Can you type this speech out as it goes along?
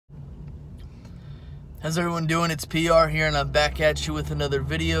How's everyone doing? It's PR here, and I'm back at you with another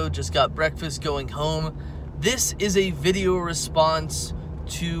video. Just got breakfast, going home. This is a video response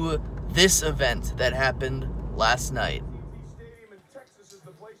to this event that happened last night. Stadium in Texas is the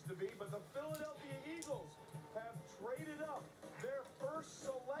place to be, but the Philadelphia Eagles have traded up their first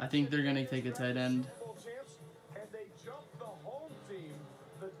selection. I think they're gonna take a tight end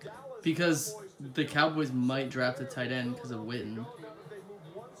because the Cowboys might draft a tight end because of Witten.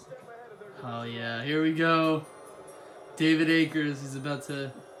 Oh yeah, here we go. David Akers, he's about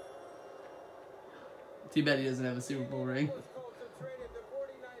to... Too bad he doesn't have a Super Bowl ring.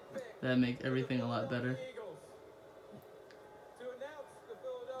 That'd make everything a lot better. To announce the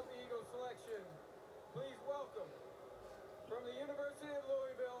Philadelphia Eagles selection, please welcome, from the University of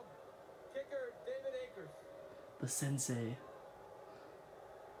Louisville, kicker David Akers. The sensei.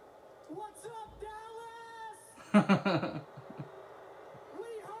 What's up, Dallas?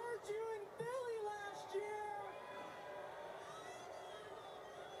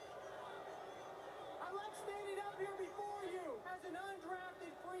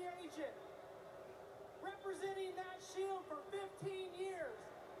 Representing that shield for 15 years.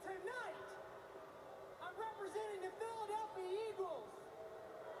 Tonight, I'm representing the Philadelphia Eagles.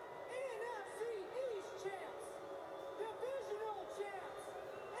 NFC East champs, divisional champs,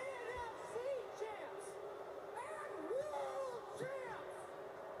 NFC champs, and world champs.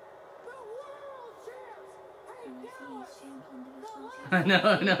 The world champs. Hey,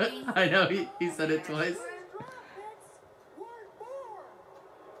 Dallas, I know. He said it twice.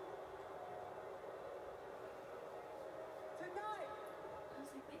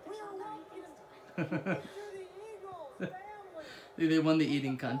 They won the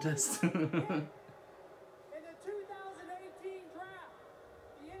eating contest. In the 2018 draft,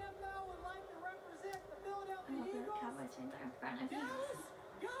 the NFL would like to represent the Philadelphia Eagles. Cowboys fans are in front of you.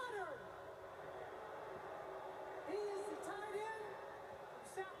 Goedert. He is the tight end from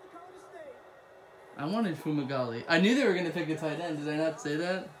South Dakota State. I wanted Fumagalli. I knew they were gonna pick a tight end. Did I not say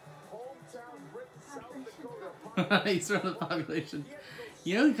that? He's from the population.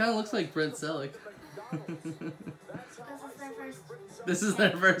 You know, he kind of looks like Brent Selleck. This is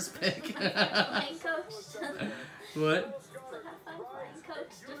their first pick. What?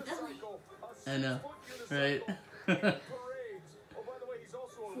 I know, right? See the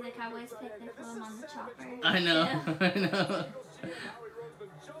Cowboys pick, they flew him on the chopper. I know, Yeah. I know.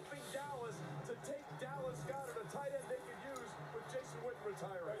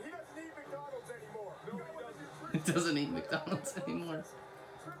 He doesn't eat McDonald's anymore.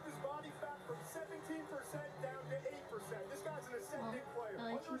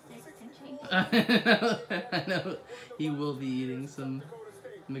 I know. He will be eating some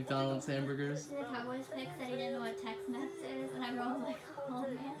McDonald's hamburgers. The Cowboys pick said he didn't know what Tex-Mex is, and everyone was like, oh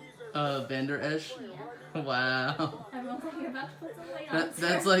man. Vander Esch? Yeah. Wow. Everyone's like, you're about to put some weight on.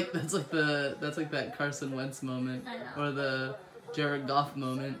 That's like that Carson Wentz moment. I know. Or the Jared Goff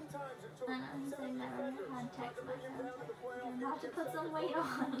moment. I know, he's like, never had Tex-Mex. You're about to put some weight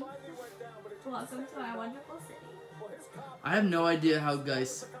on. Welcome to our wonderful city. I have no idea how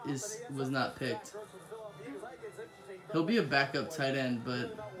Geis was not picked. He'll be a backup tight end,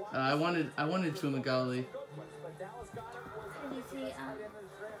 but I wanted Fumagalli. Did you see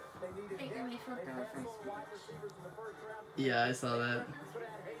Baker Mayfield throw the first pitch? Yeah, I saw that.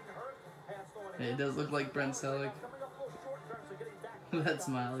 Hey, it does look like Brent Selleck. That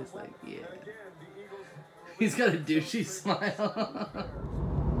smile, he's like, yeah. He's got a douchey smile.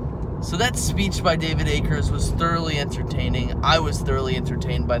 So that speech by David Akers was thoroughly entertaining. I was thoroughly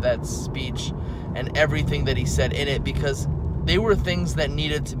entertained by that speech and everything that he said in it because they were things that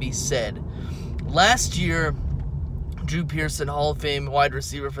needed to be said. Last year, Drew Pearson, Hall of Fame wide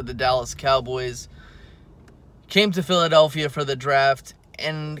receiver for the Dallas Cowboys, came to Philadelphia for the draft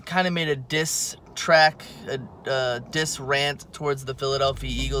and kind of made a diss track, a diss rant towards the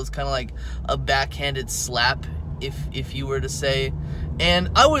Philadelphia Eagles, kind of like a backhanded slap, if you were to say. And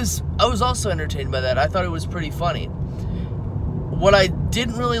I was also entertained by that. I thought it was pretty funny. What I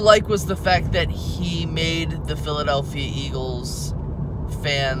didn't really like was the fact that he made the Philadelphia Eagles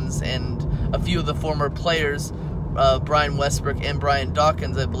fans and a few of the former players, Brian Westbrook and Brian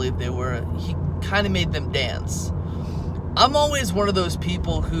Dawkins, I believe they were, he kind of made them dance. I'm always one of those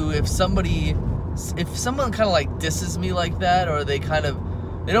people who if someone kind of like disses me like that, or they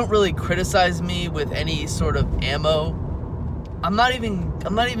don't really criticize me with any sort of ammo, I'm not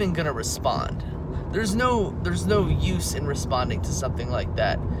even gonna respond. There's no use in responding to something like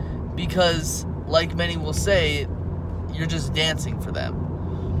that, because like many will say, you're just dancing for them.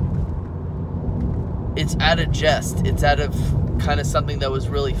 It's out of jest. It's out of kind of something that was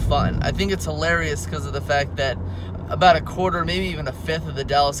really fun. I think it's hilarious because of the fact that about a quarter, maybe even a fifth of the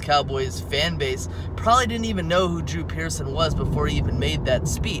Dallas Cowboys fan base probably didn't even know who Drew Pearson was before he even made that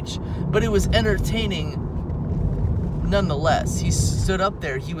speech. But it was entertaining nonetheless. He stood up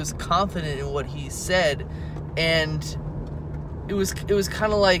there. He was confident in what he said, and it was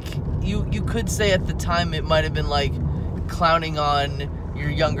kind of like, you could say at the time it might have been like clowning on your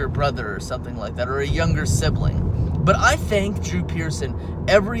younger brother or something like that, or a younger sibling. But I thank Drew Pearson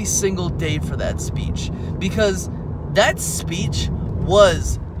every single day for that speech, because that speech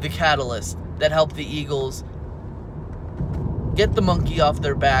was the catalyst that helped the Eagles get the monkey off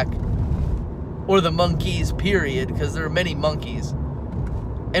their back, or the monkeys, period, because there are many monkeys,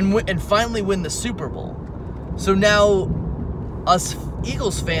 and finally win the Super Bowl. So now us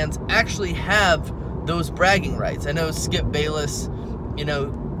Eagles fans actually have those bragging rights. I know Skip Bayless,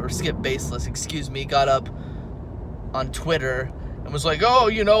 got up on Twitter and was like, oh,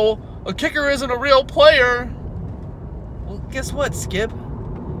 a kicker isn't a real player. Well, guess what, Skip?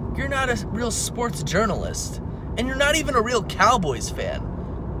 You're not a real sports journalist, and you're not even a real Cowboys fan.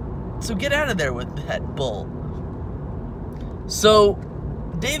 So get out of there with that bull. So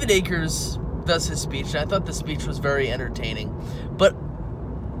David Akers does his speech, and I thought the speech was very entertaining. But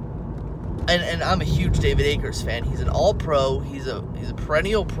and I'm a huge David Akers fan. He's an all-pro. He's a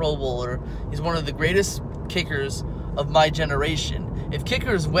perennial Pro Bowler. He's one of the greatest kickers of my generation. If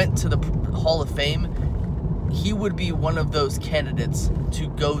kickers went to the Hall of Fame, he would be one of those candidates to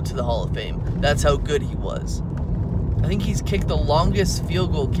go to the Hall of Fame. That's how good he was. I think he's kicked the longest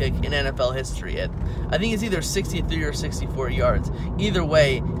field goal kick in NFL history. I think it's either 63 or 64 yards. Either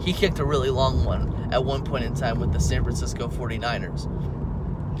way, he kicked a really long one at one point in time with the San Francisco 49ers.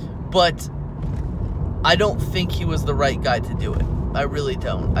 But I don't think he was the right guy to do it. I really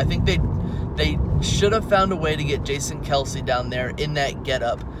don't. I think they should have found a way to get Jason Kelce down there in that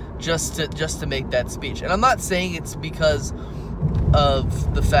getup just to make that speech. And I'm not saying it's because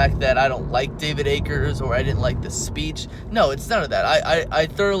of the fact that I don't like David Akers or I didn't like the speech. No, it's none of that. I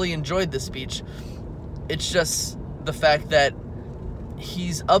thoroughly enjoyed the speech. It's just the fact that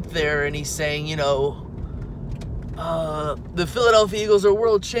he's up there and he's saying, the Philadelphia Eagles are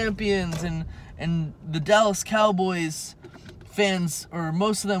world champions, and the Dallas Cowboys fans, or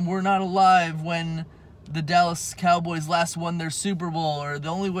most of them, were not alive when the Dallas Cowboys last won their Super Bowl, or the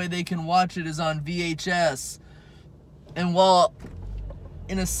only way they can watch it is on VHS. And while,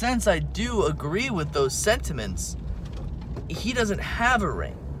 in a sense, I do agree with those sentiments, he doesn't have a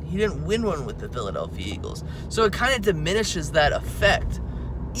ring. He didn't win one with the Philadelphia Eagles. So it kind of diminishes that effect,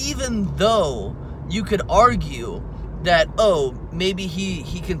 even though you could argue that, maybe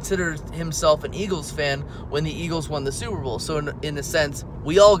he considered himself an Eagles fan when the Eagles won the Super Bowl. So in a sense,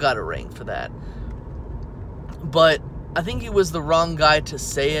 we all got a ring for that. But I think he was the wrong guy to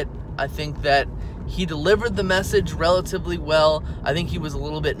say it. I think that he delivered the message relatively well. I think he was a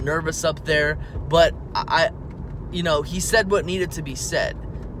little bit nervous up there, but he said what needed to be said.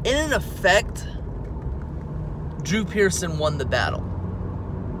 In effect, Drew Pearson won the battle.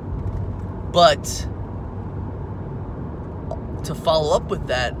 But to follow up with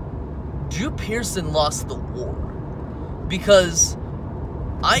that, Drew Pearson lost the war, because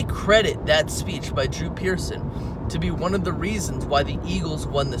I credit that speech by Drew Pearson to be one of the reasons why the Eagles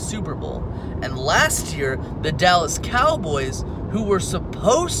won the Super Bowl. And last year, the Dallas Cowboys, who were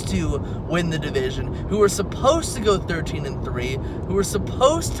supposed to win the division, who were supposed to go 13-3, who were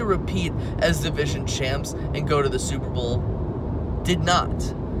supposed to repeat as division champs and go to the Super Bowl, did not.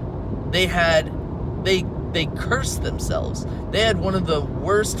 They cursed themselves. They had one of the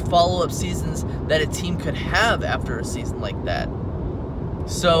worst follow-up seasons that a team could have after a season like that.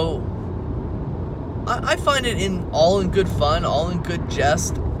 So I find it all in good fun, all in good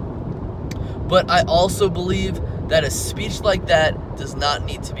jest. But I also believe that a speech like that does not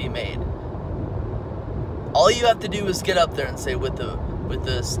need to be made. All you have to do is get up there and say, with the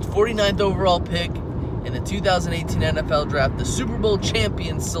 49th overall pick in the 2018 NFL Draft, the Super Bowl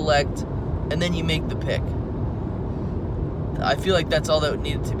champions select, and then you make the pick. I feel like that's all that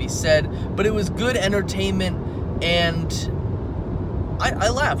needed to be said. But it was good entertainment, and I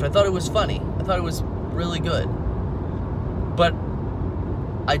laughed. I thought it was funny. I thought it was really good. But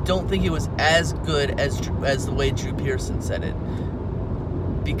I don't think it was as good as the way Drew Pearson said it,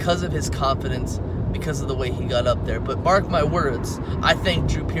 because of his confidence, because of the way he got up there. But mark my words, I thank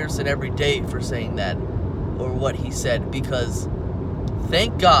Drew Pearson every day for saying that, or what he said, because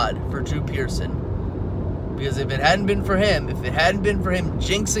thank God for Drew Pearson. Because if it hadn't been for him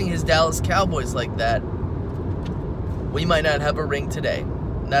jinxing his Dallas Cowboys like that, we might not have a ring today.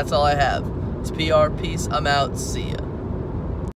 And that's all I have. It's PR. Peace. I'm out. See ya.